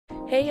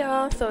Hey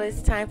y'all, so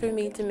it's time for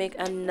me to make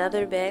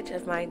another batch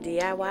of my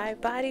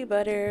DIY body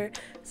butter.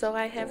 So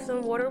I have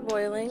some water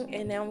boiling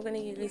and now I'm going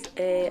to use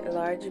a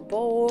large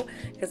bowl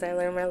because I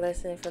learned my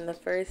lesson from the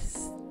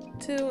first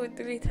 2 or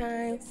 3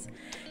 times.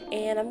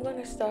 And I'm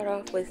going to start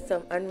off with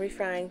some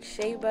unrefined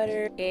shea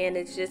butter, and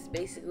it's just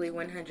basically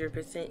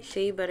 100%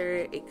 shea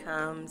butter. It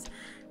comes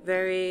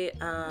very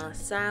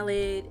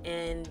solid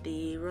in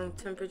the room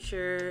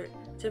temperature,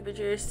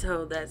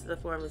 so that's the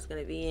form it's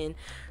going to be in.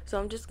 So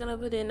I'm just going to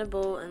put it in a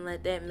bowl and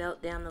let that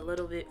melt down a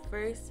little bit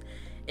first,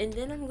 and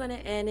then I'm going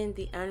to add in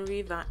the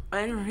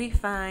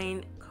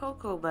unrefined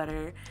cocoa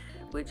butter,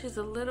 which is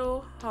a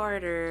little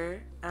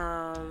harder,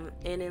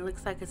 and it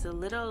looks like it's a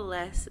little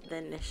less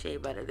than the shea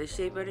butter. The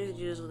shea butter is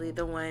usually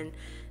the one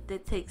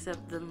that takes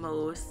up the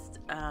most,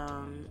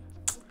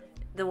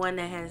 the one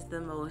that has the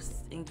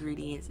most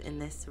ingredients in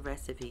this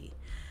recipe.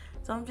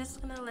 So I'm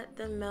just gonna let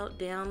them melt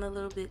down a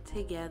little bit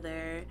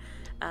together.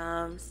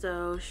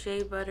 So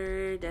shea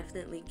butter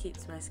definitely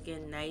keeps my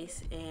skin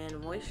nice and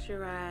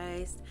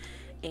moisturized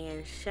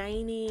and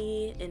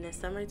shiny in the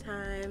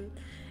summertime,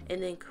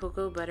 and then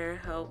cocoa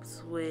butter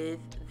helps with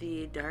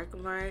the dark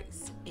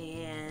marks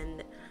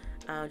and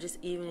just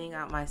evening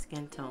out my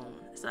skin tone.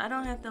 So I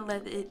don't have to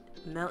let it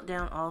melt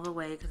down all the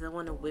way because I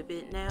want to whip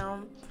it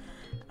now.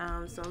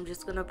 So I'm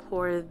just gonna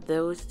pour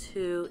those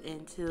two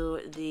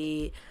into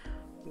the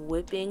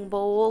whipping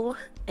bowl,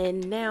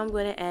 and now I'm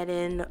going to add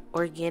in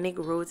organic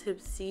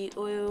rosehip seed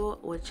oil,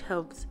 which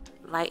helps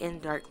lighten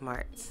dark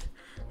marks.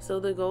 So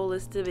the goal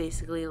is to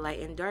basically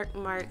lighten dark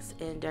marks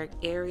and dark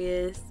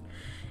areas.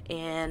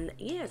 And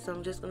yeah, so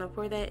I'm just going to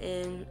pour that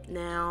in.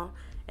 Now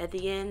at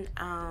the end,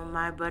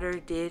 my butter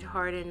did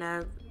harden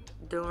up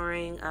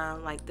during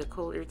like the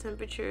colder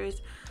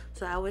temperatures,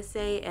 so I would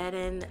say add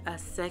in a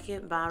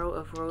second bottle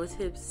of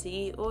rosehip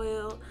seed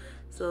oil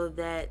so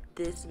that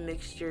this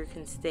mixture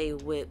can stay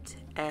whipped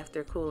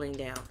after cooling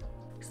down.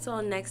 So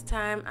next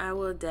time I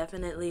will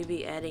definitely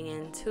be adding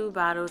in 2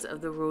 bottles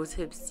of the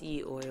rosehip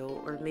seed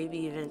oil, or maybe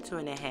even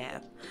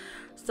 2.5.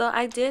 So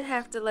I did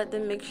have to let the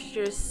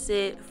mixture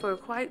sit for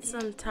quite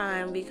some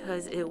time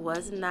because it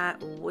was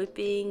not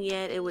whipping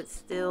yet. It was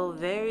still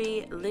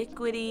very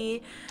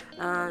liquidy,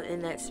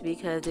 and that's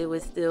because it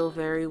was still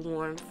very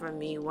warm from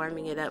me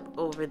warming it up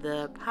over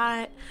the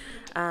pot.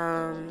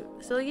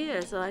 So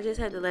yeah, so I just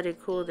had to let it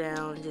cool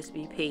down and just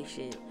be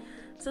patient.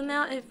 So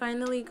now it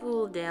finally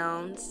cooled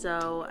down,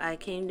 so I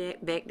came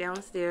back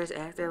downstairs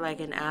after like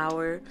an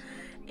hour,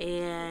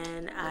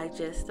 and I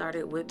just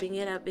started whipping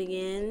it up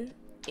again,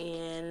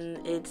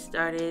 and it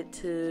started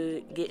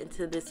to get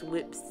into this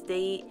whipped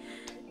state.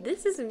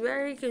 This is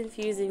very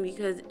confusing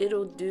because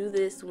it'll do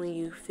this when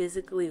you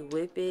physically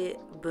whip it,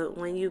 but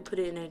when you put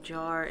it in a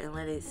jar and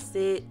let it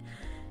sit,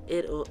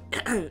 it'll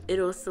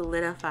it'll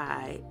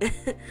solidify.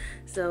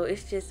 So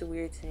it's just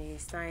weird to me.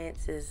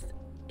 Science is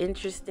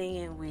interesting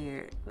and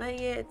weird, but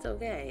yeah, it's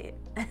okay.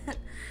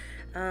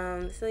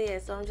 So yeah,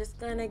 so I'm just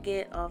gonna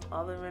get off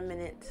all the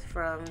remnants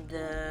from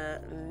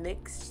the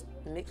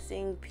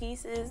mixing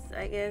pieces,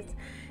 I guess,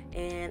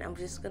 and I'm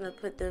just gonna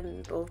put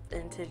them both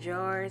into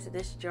jars.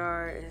 This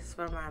jar is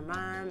for my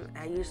mom.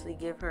 I usually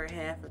give her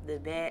half of the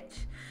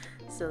batch,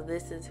 so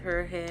this is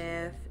her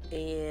half,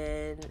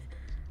 and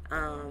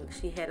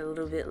she had a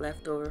little bit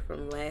left over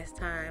from last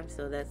time,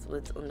 so that's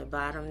what's on the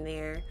bottom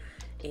there.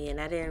 And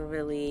I didn't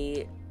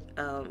really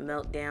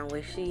melt down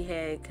what she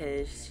had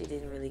because she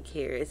didn't really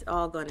care. It's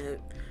all gonna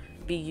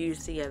be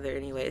used together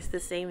anyway. It's the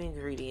same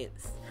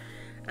ingredients.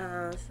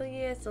 So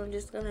yeah, so I'm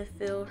just gonna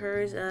fill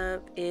hers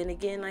up, and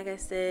again, like I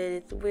said,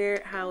 it's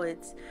weird how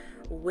it's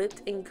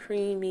whipped and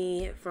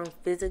creamy from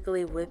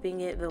physically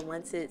whipping it, but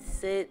once it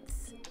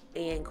sits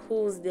and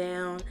cools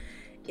down,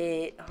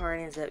 it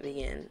hardens up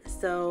again.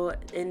 So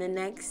in the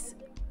next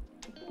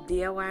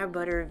DIY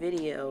butter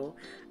video,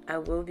 I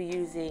will be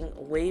using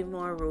way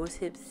more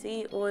rosehip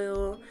seed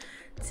oil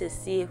to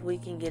see if we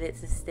can get it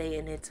to stay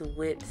in its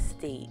whipped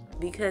state,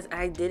 because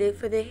I did it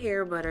for the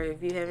hair butter.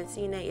 If you haven't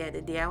seen that yet,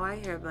 the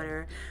DIY hair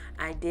butter,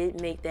 I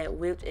did make that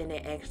whipped, and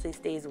it actually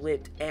stays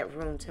whipped at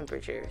room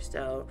temperature.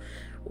 So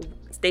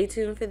stay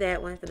tuned for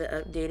that one, for the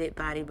updated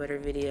body butter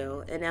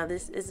video. And now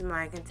this is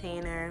my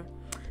container,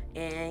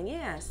 and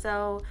yeah,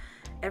 so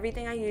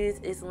everything I use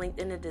is linked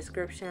in the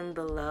description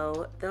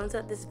below. Thumbs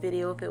up this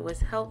video if it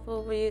was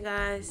helpful for you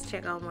guys.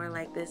 Check out more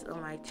like this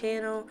on my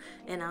channel,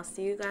 and I'll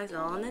see you guys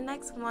all in the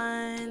next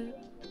one.